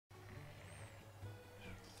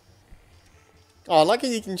Oh, I like how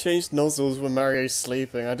you can change nozzles when Mario's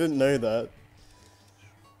sleeping. I didn't know that.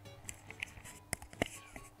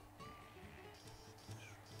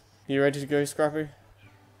 You ready to go, Scrappy?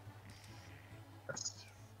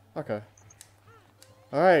 Okay.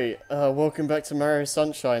 Alright, welcome back to Mario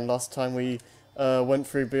Sunshine. Last time we went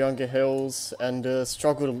through Bianca Hills and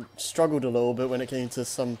struggled a little bit when it came to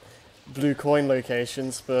some blue coin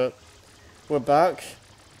locations, but we're back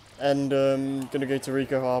and gonna go to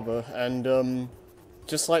Rico Harbor. And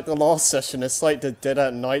just like the last session, it's like the dead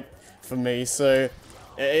at night for me, so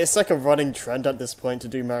it's like a running trend at this point to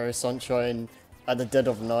do Mario Sunshine at the dead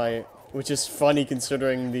of night, which is funny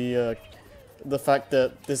considering the fact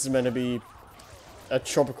that this is meant to be a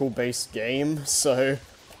tropical-based game, so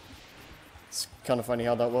it's kind of funny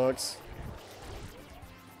how that works.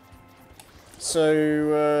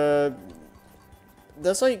 So,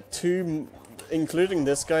 there's like two, including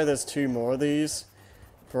this guy, there's two more of these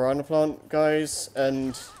piranha plant guys,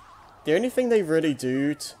 and the only thing they really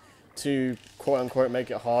do to quote-unquote make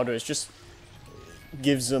it harder is just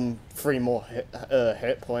gives them 3 more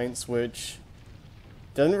hit points, which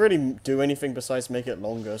doesn't really do anything besides make it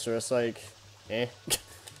longer, so it's like, eh.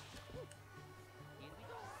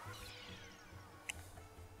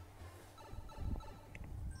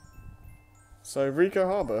 So, Rico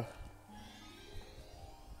Harbor.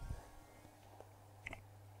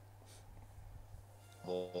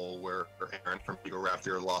 Where Aaron from Eagle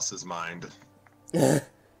Raptor lost his mind.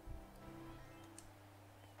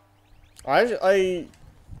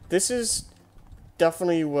 This is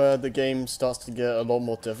definitely where the game starts to get a lot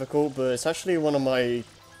more difficult, but it's actually one of my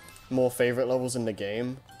more favorite levels in the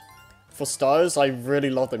game. For starters, I really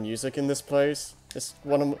love the music in this place. It's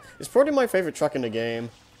probably my favorite track in the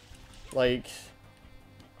game. Like,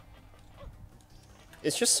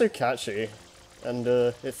 it's just so catchy, and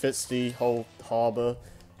it fits the whole harbor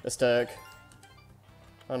aesthetic.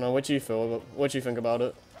 I don't know, what do you feel? What do you think about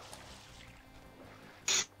it?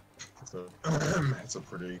 It's a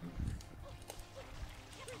pretty.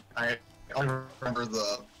 I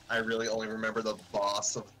really only remember the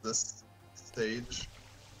boss of this stage.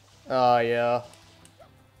 Ah, yeah.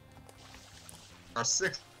 There are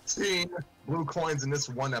 16 blue coins in this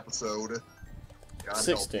one episode. God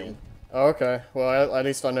 16. Oh, okay. Well, at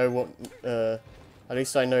least I know what. At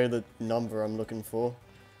least I know the number I'm looking for.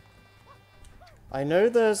 I know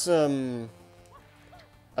there's a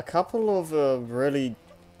couple of really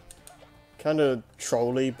kind of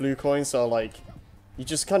trolly blue coins that are like, you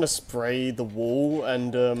just kind of spray the wall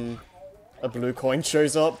and a blue coin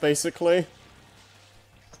shows up, basically.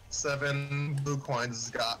 7 blue coins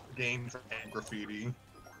got gained from graffiti.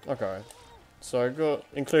 Okay. So I got,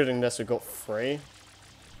 including this, I got 3.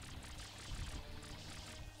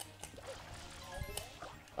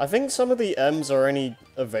 I think some of the M's are only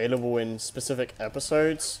available in specific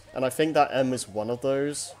episodes, and I think that M is one of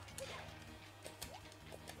those.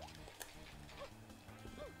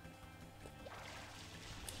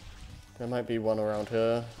 There might be one around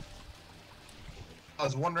here. I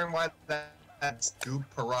was wondering why that scoop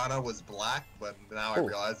piranha was black, but now I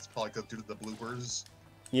realize it's probably due to the bloopers.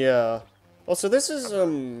 Yeah. Also, this is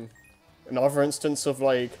another instance of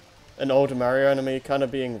like an old Mario anime kind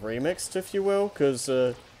of being remixed, if you will, because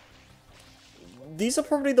these are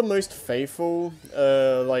probably the most faithful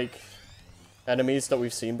like enemies that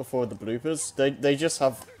we've seen before the bloopers. They just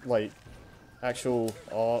have like actual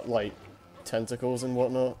art, like tentacles and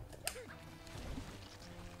whatnot.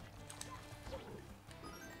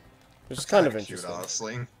 Which is kind of interesting. Cute,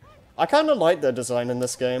 honestly. I kind of like their design in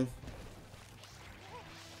this game.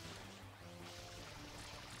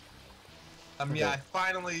 Yeah, I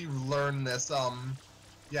finally learned this,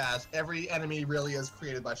 yeah, every enemy really is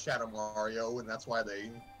created by Shadow Mario, and that's why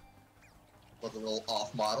they look a little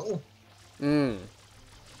off-model.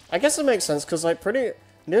 I guess it makes sense, because, like,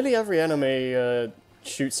 nearly every enemy,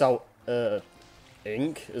 shoots out,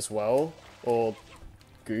 ink as well, or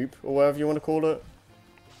goop, or whatever you want to call it.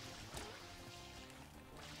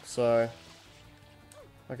 So,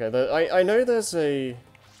 okay, I know there's a...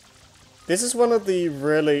 This is one of the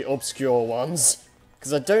really obscure ones,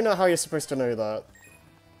 because I don't know how you're supposed to know that.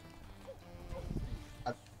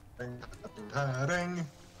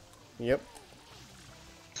 Yep.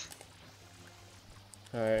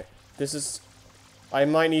 Alright, this is... I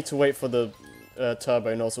might need to wait for the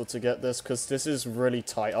turbo nozzle to get this, because this is really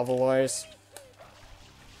tight otherwise.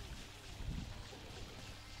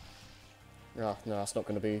 Ah, no, it's not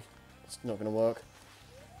gonna be... It's not gonna work.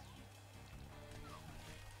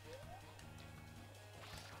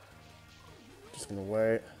 Just gonna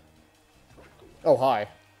wait. Oh, hi.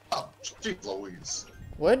 Oh, jeez Louise.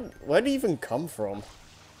 Where'd he even come from?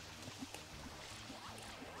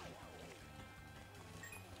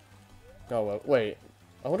 Oh, well, wait.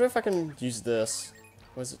 I wonder if I can use this.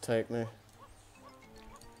 Where does it take me?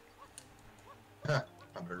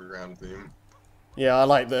 Underground theme. Yeah, I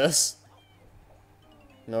like this.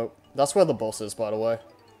 Nope. That's where the boss is, by the way.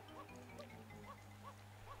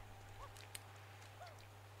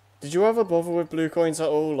 Did you ever bother with blue coins at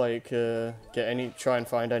all? Like, try and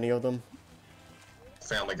find any of them?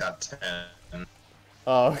 Family got 10.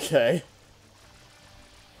 Oh, okay.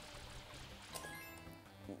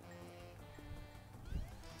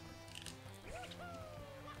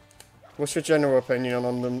 What's your general opinion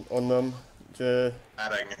on them?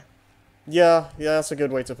 Adding. Yeah, that's a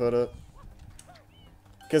good way to put it.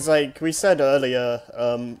 Because, like we said earlier,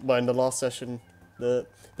 well, in the last session, that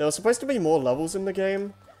there were supposed to be more levels in the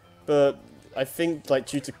game, but I think, like,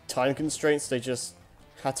 due to time constraints, they just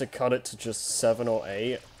had to cut it to just 7 or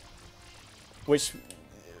 8. Which,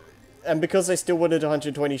 and because they still wanted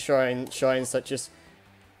 120 shines, that just,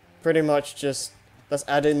 pretty much just, let's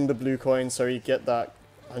add in the blue coin so you get that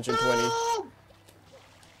 120.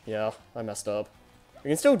 Yeah, I messed up. We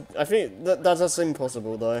can still, I think, that's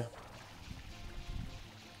impossible, though.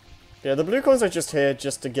 Yeah, the blue coins are just here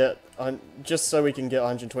just to get, just so we can get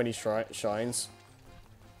 120 shines.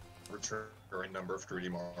 Recurring number of 3D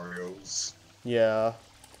Marios. Yeah.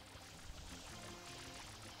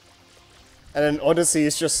 And then Odyssey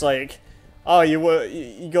is just like, oh, you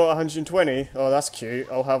got 120? Oh, that's cute.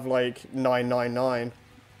 I'll have like 999.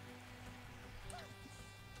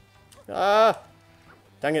 Ah!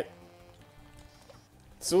 Dang it.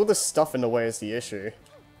 So all this stuff in the way is the issue.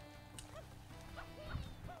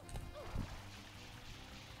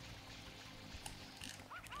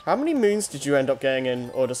 How many moons did you end up getting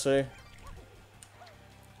in Odyssey?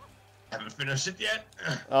 Haven't finished it yet.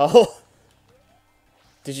 Oh.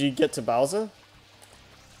 Did you get to Bowser?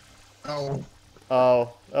 Oh.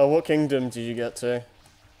 Oh. Oh, what kingdom did you get to?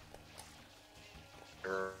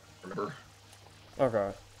 Remember.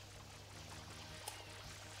 Okay.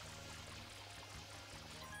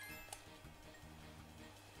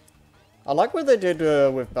 I like what they did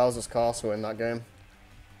with Bowser's Castle in that game.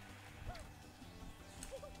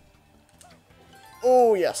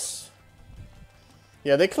 Oh, yes.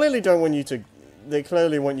 Yeah, they clearly don't want you to... They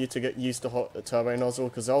clearly want you to get used to hot turbo nozzle,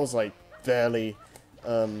 because that was, like, barely,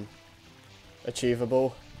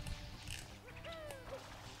 achievable.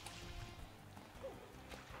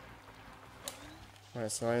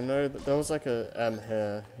 Alright, so I know that there was, like, a M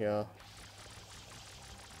here, yeah.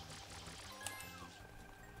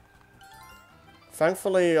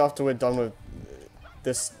 Thankfully, after we're done with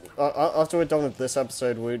this... after we're done with this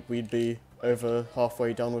episode, we'd be over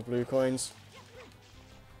halfway done with blue coins.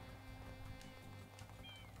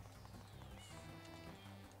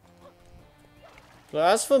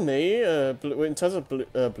 But as for me, in terms of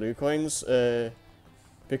blue coins,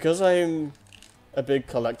 because I'm a big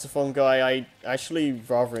collectathon guy, I actually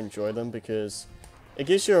rather enjoy them because it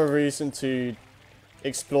gives you a reason to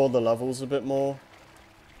explore the levels a bit more.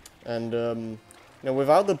 And, you know,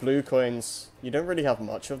 without the blue coins, you don't really have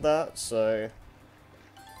much of that, so...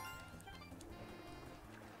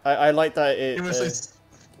 I like that it...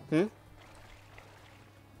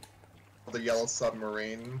 The yellow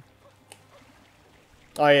submarine.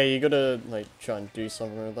 Oh yeah, you gotta, like, try and do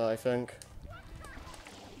something with that, I think.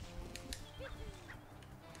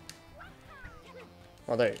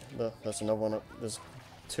 Oh, there's another one up, there's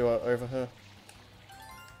two over here.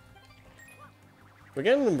 We're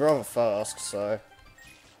getting them rather fast, so...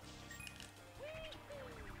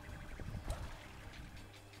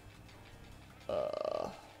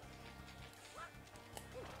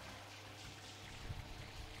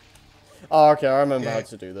 Oh, okay, I remember how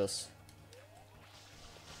to do this.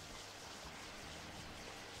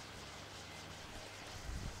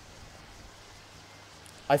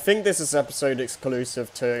 I think this is episode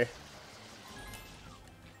exclusive too.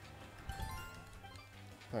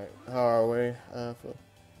 Right, how are we?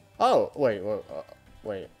 Oh,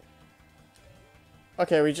 wait.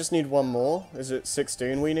 Okay, we just need one more. Is it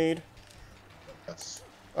 16 we need? Yes.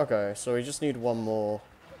 Okay, so we just need one more.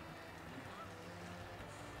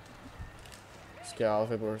 Let's get out of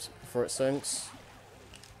here before it sinks.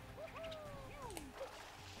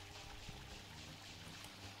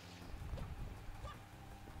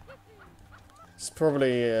 It's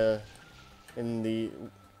probably in the...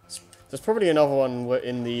 There's probably another one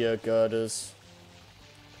in the girders.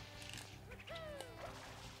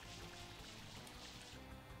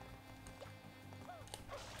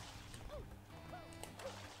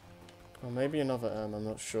 Or maybe another M, I'm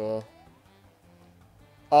not sure.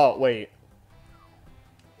 Oh, wait.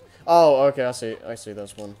 Oh, okay, I see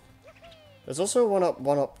there's one. There's also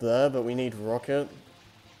one up there, but we need rocket.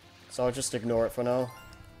 So I'll just ignore it for now.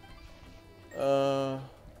 Oh.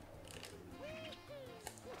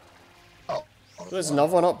 There's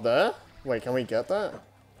another one up there? Wait, can we get that?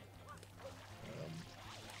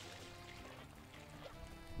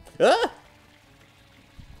 Ah!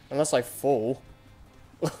 Unless I fall.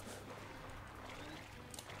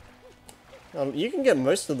 You can get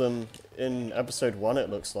most of them in episode 1, it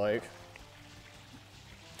looks like.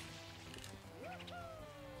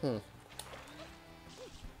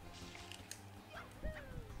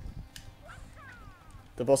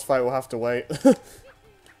 The boss fight will have to wait.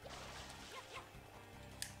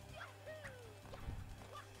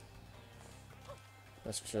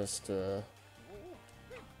 Let's just,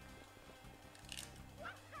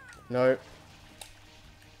 no.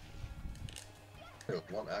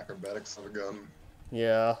 One acrobatics of a gun.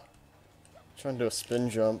 Yeah. Trying to do a spin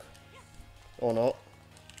jump. Or not.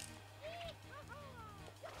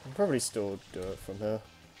 I'll probably still do it from here.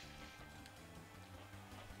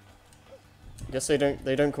 I guess they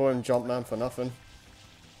don't call him Jumpman for nothing.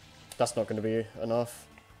 That's not gonna be enough.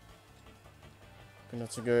 Gonna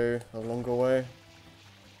have to go a longer way.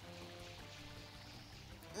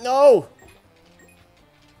 No!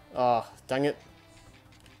 Ah, dang it.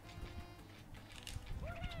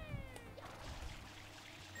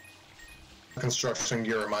 Construction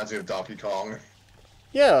gear reminds me of Donkey Kong.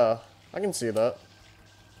 Yeah, I can see that.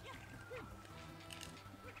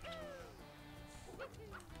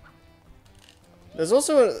 There's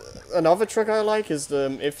also another trick I like is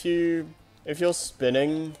if you're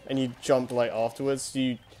spinning and you jump like afterwards,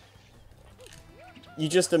 you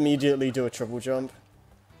just immediately do a triple jump,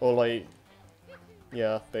 or like,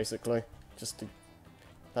 yeah, basically,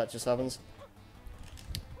 that just happens.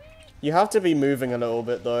 You have to be moving a little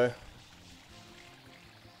bit though.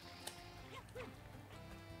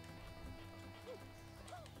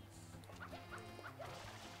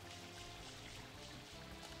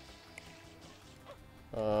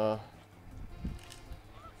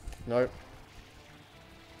 Nope.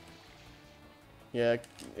 Yeah,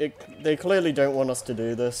 they clearly don't want us to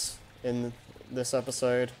do this in this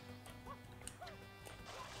episode.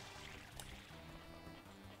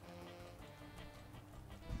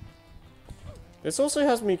 This also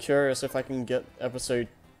has me curious if I can get episode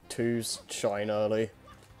 2's shine early.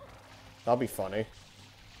 That'll be funny.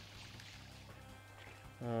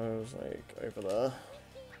 I was like over there.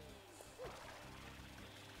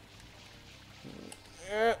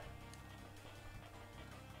 Yeah.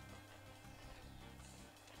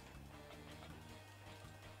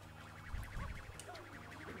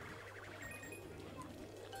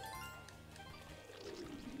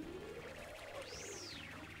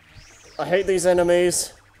 I hate these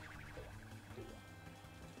enemies.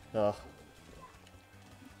 Ugh.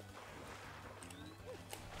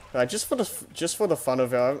 Right, just for the fun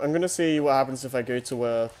of it, I'm gonna see what happens if I go to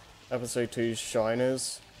where episode 2's shine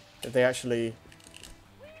is. If they actually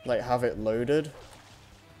like have it loaded.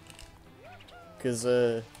 Because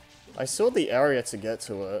I saw the area to get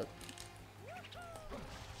to it.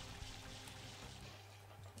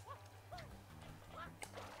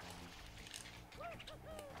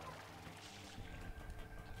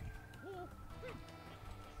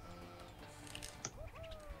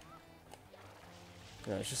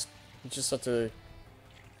 Yeah, you just have to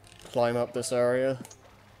climb up this area.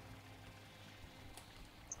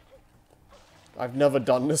 I've never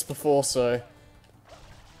done this before, so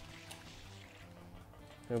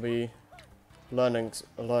it'll be a learning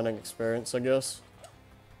experience, I guess.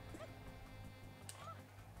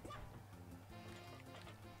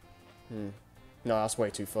 No, that's way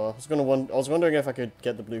too far. I was wondering if I could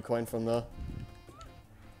get the blue coin from there.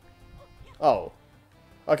 Oh.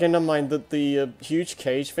 Okay, never mind. The huge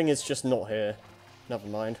cage thing is just not here. Never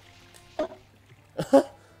mind.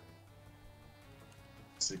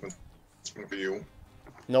 Sequence for you.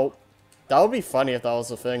 Nope. That would be funny if that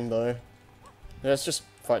was a thing, though. Let's just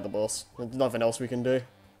fight the boss. There's nothing else we can do.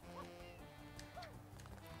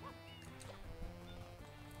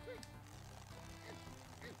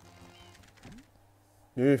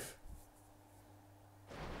 Oof.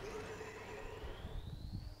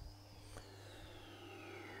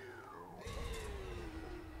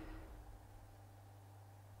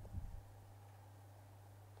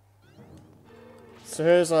 So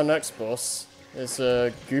here's our next boss. It's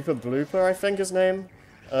Gooper Blooper, I think his name.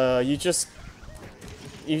 You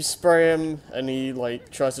spray him and he like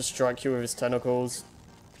tries to strike you with his tentacles.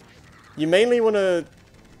 You mainly want to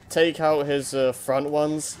take out his front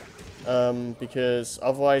ones, because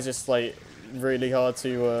otherwise it's like really hard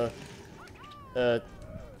to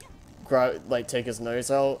take his nose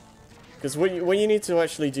out. Because what you need to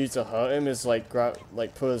actually do to hurt him is like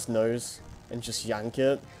put his nose and just yank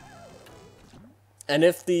it. And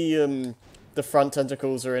if the front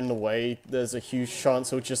tentacles are in the way, there's a huge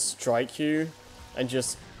chance he'll just strike you and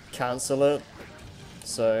just cancel it.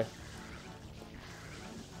 So,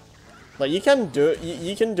 like, you can do it.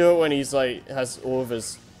 You can do it when he's like has all of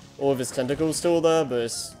his tentacles still there, but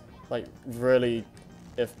it's like really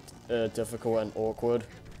difficult and awkward.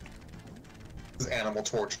 This is animal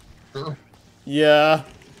torture. Yeah,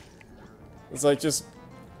 it's like just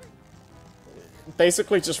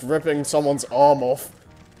basically just ripping someone's arm off.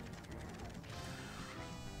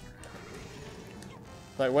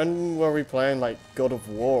 Like, when were we playing, like, God of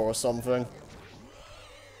War or something?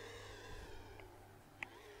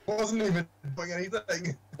 Wasn't even doing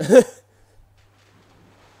anything.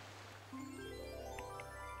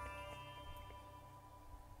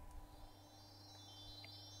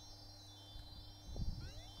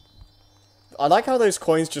 I like how those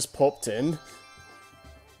coins just popped in.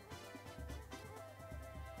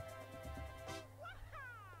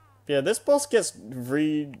 Yeah, this boss gets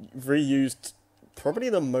reused probably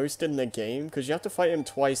the most in the game, because you have to fight him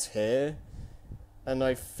twice here. And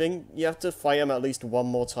I think you have to fight him at least one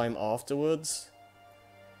more time afterwards.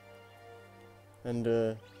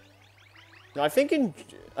 And, I think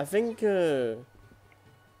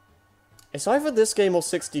it's either this game or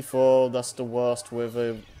 64 that's the worst with,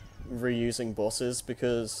 reusing bosses,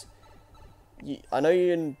 because I know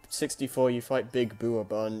in 64 you fight Big Boo a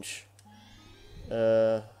bunch.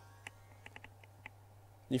 You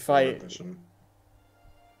fight...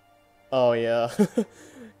 Oh yeah.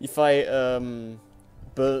 You fight,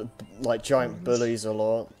 like giant bullies a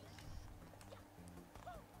lot.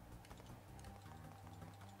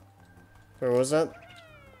 Where was that?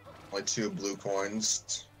 Like 2 blue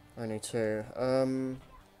coins. Only 2.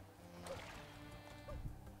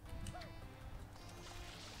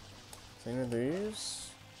 Any of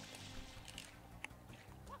these?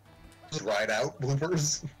 Just ride out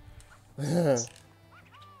bloopers. I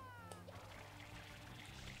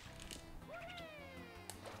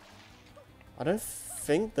don't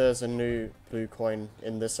think there's a new blue coin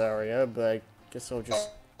in this area, but I guess I'll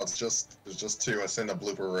just... Oh, there's just 2. I sent a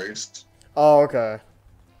blooper race. Oh, okay.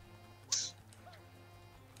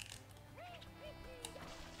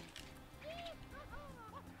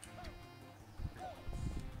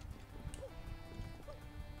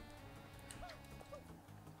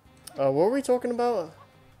 What were we talking about?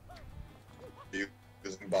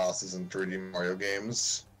 Using bosses in 3D Mario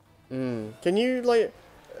games. Can you, like,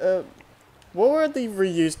 what were the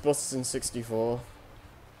reused bosses in 64?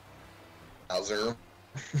 Bowser.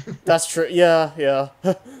 That's true, yeah, yeah.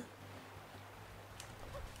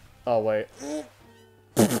 Oh, wait.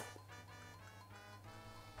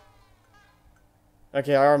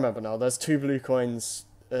 Okay, I remember now. There's 2 blue coins,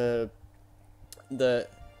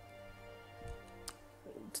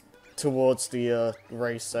 towards the,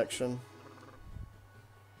 race section.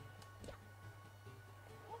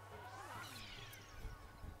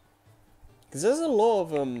 Because there's a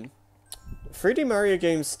lot of, 3D Mario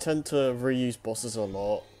games tend to reuse bosses a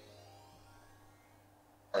lot.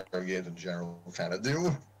 Mario games in general kind of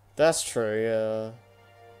do. That's true,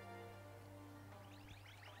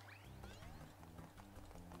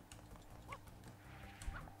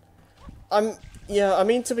 yeah. Yeah, I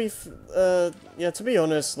mean, to be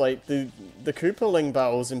honest, like, the Koopaling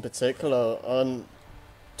battles in particular aren't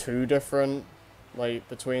too different, like,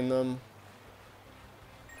 between them.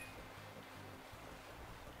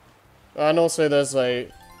 And also there's,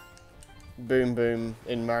 like, Boom Boom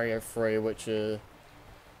in Mario 3, which is...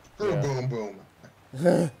 Yeah. Boom Boom.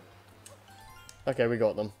 Okay, we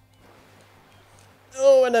got them.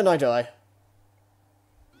 Oh, and then I die.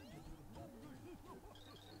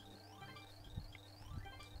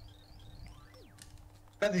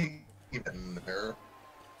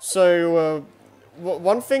 So,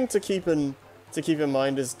 one thing to keep in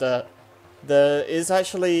mind is that there is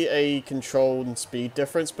actually a control and speed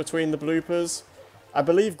difference between the bloopers. I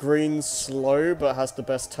believe green's slow but has the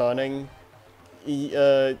best turning.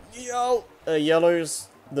 Yellow's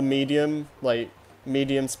the medium, like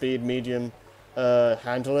medium speed, medium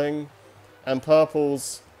handling, and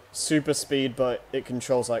purple's super speed but it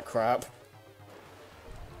controls like crap.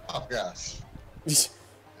 Oh gosh.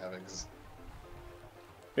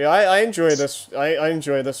 Yeah, I enjoy this. I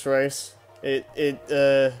enjoy this race.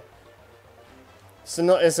 It's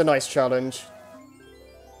a nice challenge.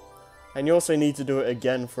 And you also need to do it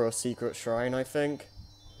again for a secret shrine, I think.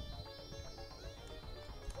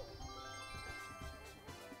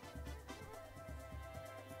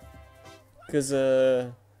 Because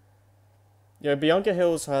Yeah, Bianca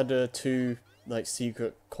Hills had two like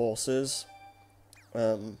secret courses,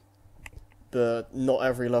 but not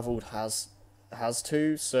every level has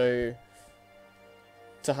two. So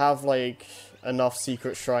to have like enough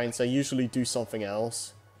secret shrines, they usually do something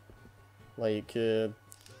else. Like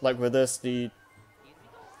with this, it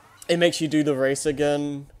makes you do the race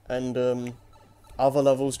again, and other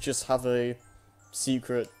levels just have a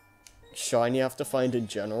secret shrine you have to find in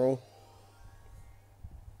general.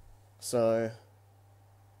 So,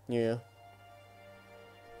 yeah.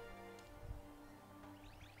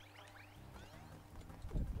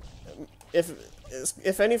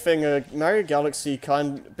 If anything, Mario Galaxy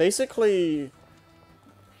basically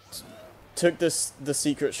took the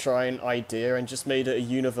secret shrine idea and just made it a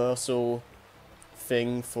universal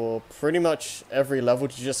thing for pretty much every level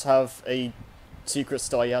to just have a secret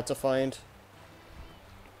star you had to find.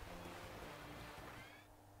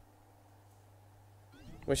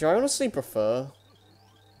 Which I honestly prefer.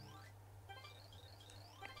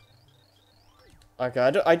 Okay,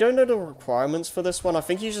 I don't know the requirements for this one. I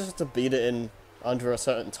think you just have to beat it in under a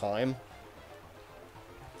certain time.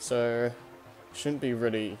 So, shouldn't be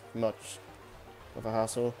really much of a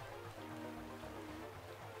hassle.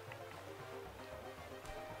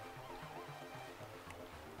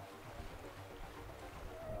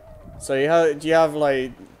 So do you have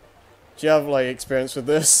like experience with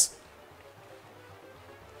this?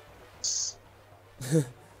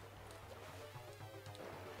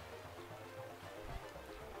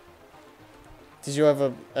 Did you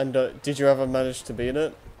ever manage to beat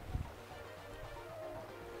it?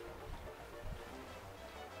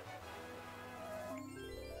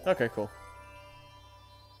 Okay, cool.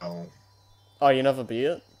 Oh. Oh, you never beat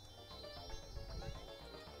it?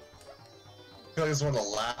 I feel like it's one of the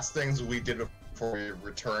last things we did before we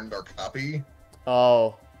returned our copy.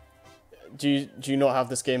 Oh. Do you not have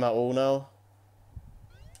this game at all now?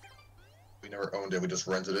 We never owned it, we just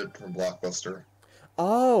rented it from Blockbuster.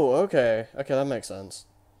 Oh, okay. Okay, that makes sense.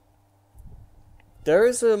 There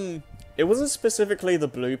is, it wasn't specifically the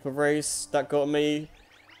blooper race that got me.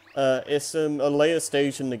 It's, a later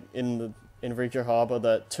stage in Rico Harbor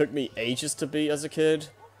that took me ages to beat as a kid.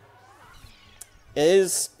 It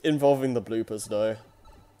is involving the bloopers, though.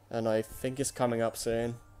 And I think it's coming up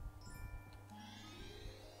soon.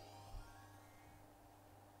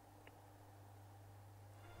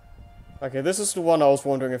 Okay, this is the one I was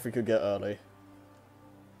wondering if we could get early.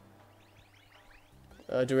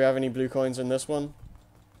 Do we have any blue coins in this one?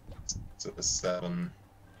 It's a 7.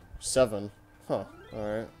 7? Huh,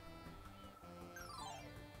 alright.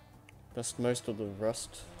 That's most of the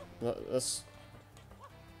rest. That's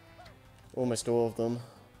almost all of them.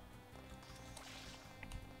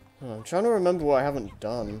 Oh, I'm trying to remember what I haven't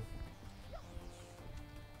done.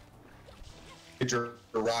 You're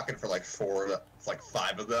rocking for like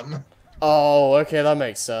 5 of them. Oh, okay, that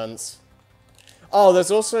makes sense. Oh,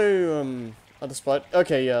 there's also, other spider.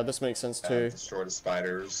 Okay, yeah, this makes sense too. Destroy the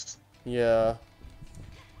spiders. Yeah.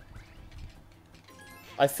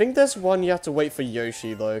 I think there's one you have to wait for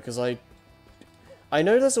Yoshi, though, because I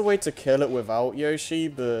know there's a way to kill it without Yoshi,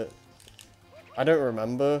 but I don't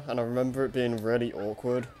remember, and I remember it being really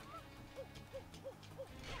awkward.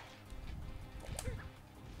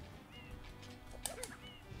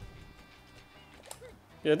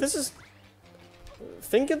 Yeah, this is...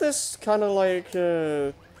 Think of this kind of like,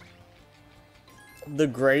 the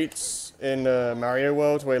grates in Mario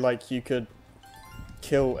World, where, like, you could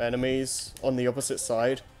kill enemies on the opposite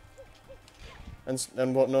side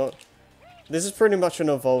and whatnot. This is pretty much an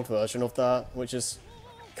evolved version of that, which is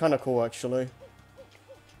kind of cool, actually.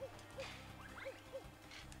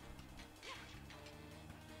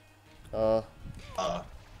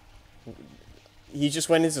 He just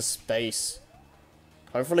went into space.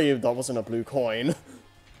 Hopefully that wasn't a blue coin.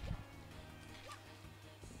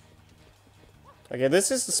 Okay,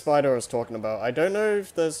 this is the spider I was talking about. I don't know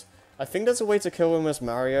if there's... I think there's a way to kill him as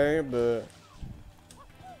Mario, but...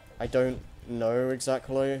 I don't know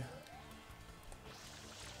exactly.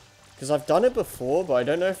 Because I've done it before, but I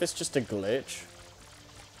don't know if it's just a glitch.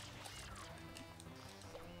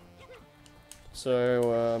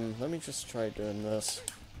 So, let me just try doing this.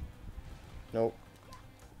 Nope.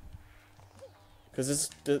 Because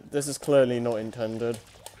this is clearly not intended.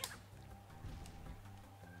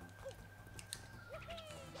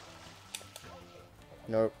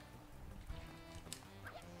 Nope.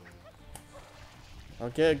 I'll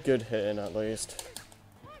get a good hit in at least.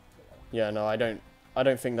 Yeah, no, I don't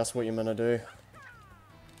think that's what you're meant to do.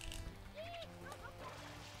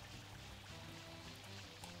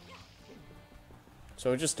 So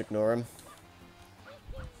we'll just ignore him.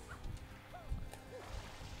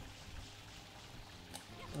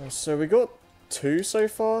 So we got 2 so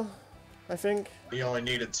far, I think. We only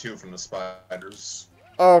needed 2 from the spiders.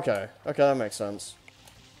 Oh, okay. Okay, that makes sense.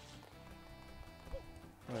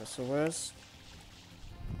 Alright, so where's...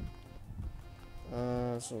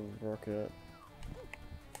 it's a rocket.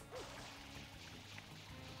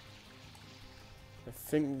 I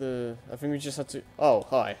think we just had to... Oh,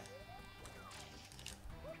 hi.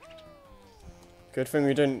 Good thing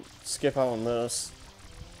we didn't skip out on this.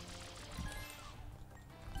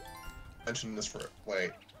 Mention this for...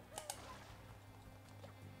 Wait.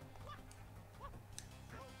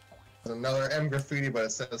 There's another M graffiti, but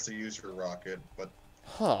it says to use your rocket, but...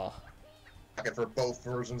 Huh. Rocket for both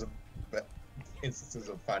versions of... instances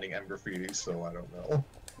of finding M graffiti, so I don't know.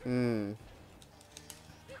 Hmm.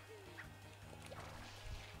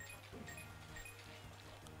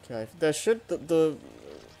 Okay, there should... The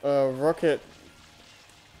rocket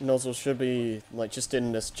nozzle should be, like, just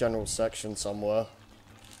in this general section somewhere.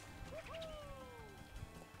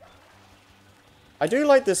 I do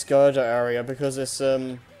like this girder area because it's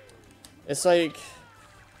like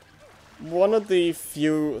one of the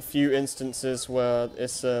few instances where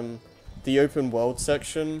it's the open world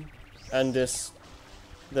section, and there's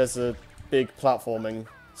a big platforming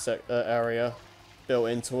area built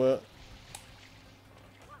into it.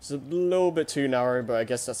 It's a little bit too narrow, but I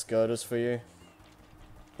guess that's girders for you.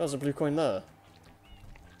 There's a blue coin there.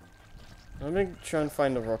 Let me try and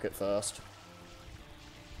find the rocket first.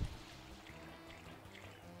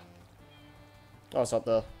 Oh, it's up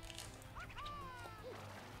there.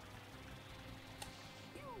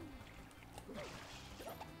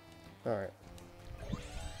 Alright.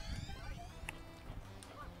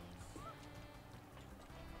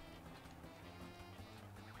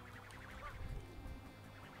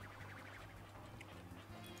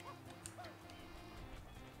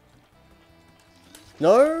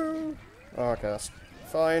 No! Oh, okay, that's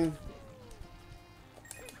fine.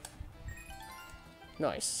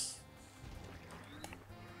 Nice.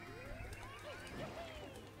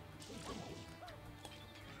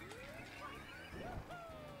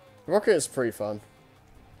 Rocket is pretty fun.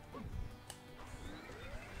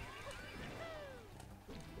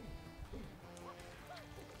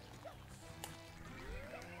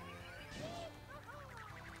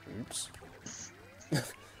 Oops.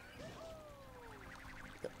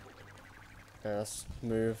 Yeah, let's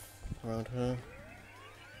move around here.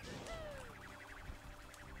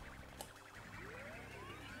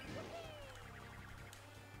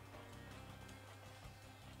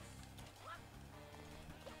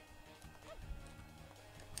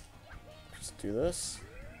 Just do this.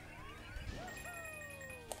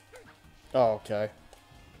 Oh, okay.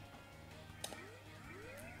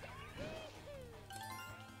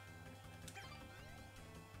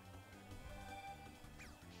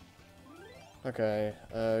 Okay,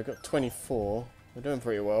 got 24. We're doing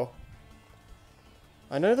pretty well.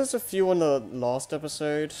 I know there's a few on the last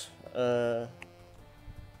episode. How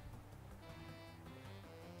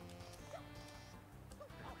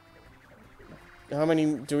many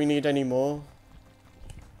do we need any more?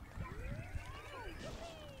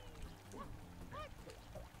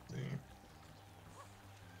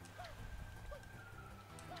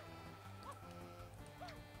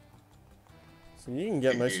 So you can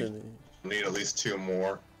get most of the... Need at least 2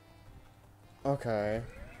 more. Okay.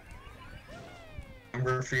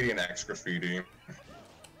 Graffiti and X graffiti.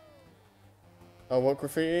 Oh, what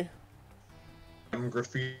graffiti?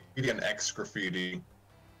 Graffiti and X graffiti.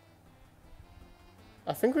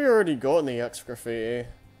 I think we already got the X graffiti.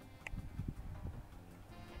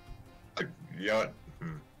 Yeah.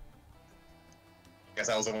 Guess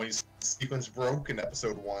that was the one sequence broke in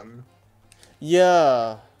episode 1.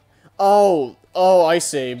 Yeah. Oh, I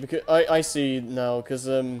see. Because I see now. Because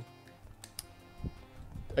I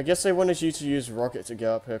guess they wanted you to use rocket to get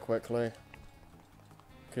up here quickly.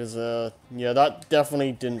 Because yeah, that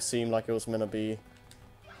definitely didn't seem like it was meant to be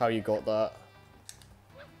how you got that.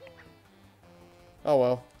 Oh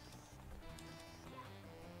well.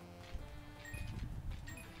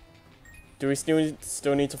 Do we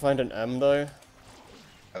still need to find an M though?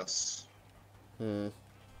 Yes. I'm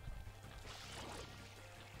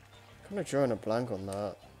kind of drawing a blank on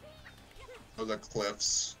that. Oh, the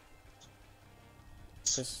cliffs.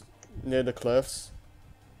 Just near the cliffs.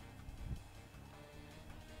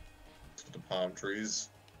 The palm trees.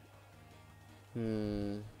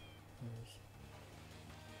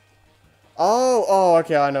 Oh,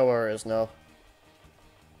 okay, I know where it is now.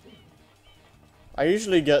 I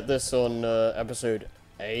usually get this on episode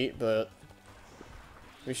 8, but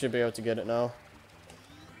we should be able to get it now.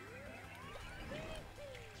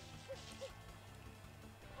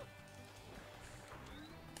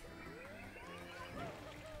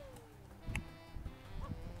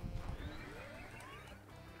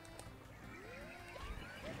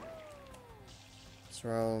 It's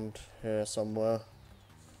around here somewhere.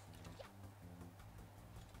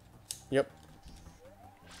 Yep.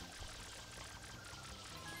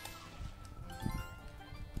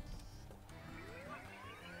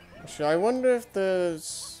 Actually, I wonder if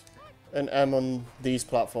there's an M on these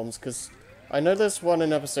platforms, because I know there's one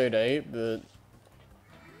in episode 8, but...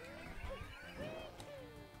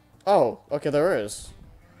 Oh, okay, there is.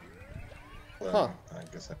 Huh. I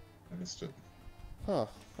guess I missed it. Huh,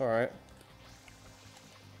 alright.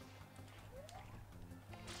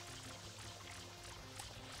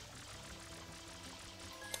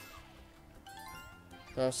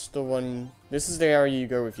 That's the one... This is the area you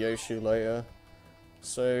go with Yoshi later.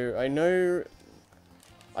 So, I know...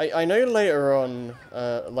 I know later on,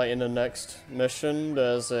 like in the next mission,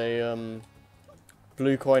 there's a,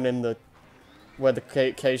 blue coin in the... where the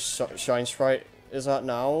cage shine sprite is at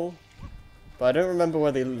now. But I don't remember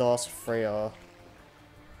where the last 3 are.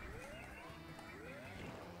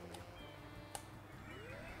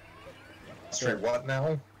 Straight what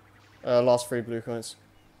now? Last 3 blue coins.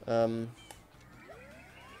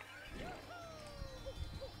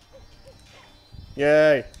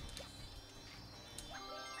 Yay!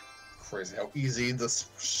 Crazy how easy this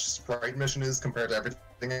sprite mission is compared to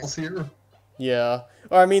everything else here. Yeah.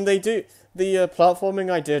 Well, I mean, they do... The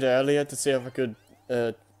platforming I did earlier to see if I could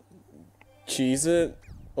cheese it,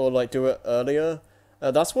 or like do it earlier,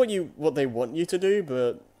 that's what they want you to do,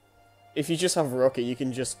 but if you just have Rocket, you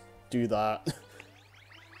can just do that.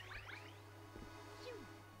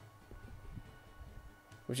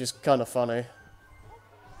 Which is kind of funny.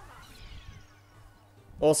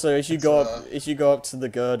 Also, as you go up to the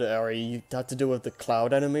girder area, you have to deal with the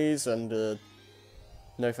cloud enemies, and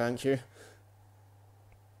no thank you.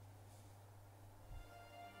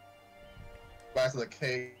 Back to the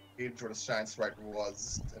cage where the shine sprite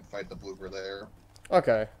was and fight the blooper there.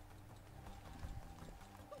 Okay.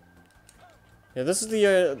 Yeah, this is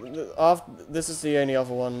this is the only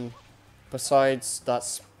other one. Besides,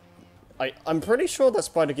 I'm pretty sure that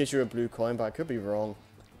spider gives you a blue coin, but I could be wrong.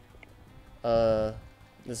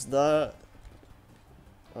 Is that?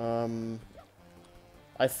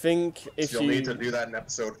 I think if you'll need to do that in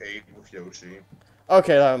episode 8 with Yoshi.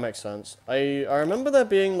 Okay, that makes sense. I remember there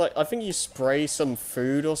being like, I think you spray some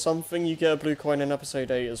food or something, you get a blue coin in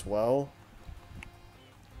episode 8 as well.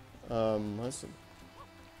 Where's it?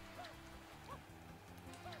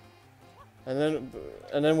 And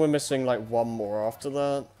then we're missing like one more after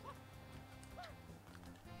that.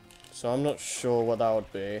 So I'm not sure what that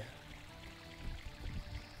would be.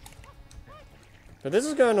 But this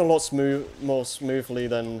is going a lot more smoothly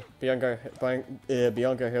than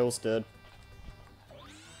Bianco Hills did.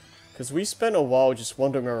 Because we spent a while just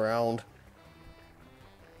wandering around.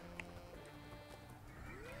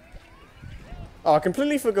 Oh, I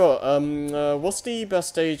completely forgot. What's the best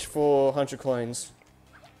stage for 100 coins?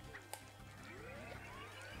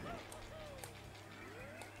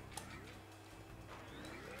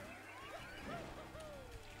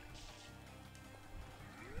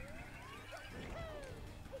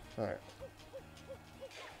 Alright.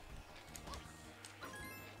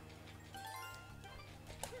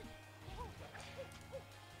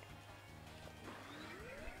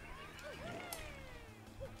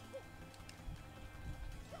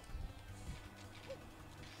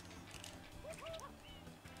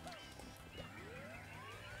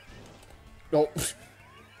 Oh.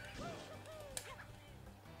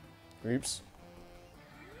 Oops.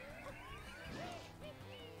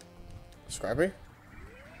 Scrappy?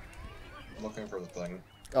 Looking for the thing.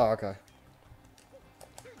 Oh, okay.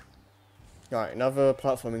 Alright, another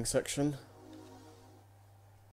platforming section.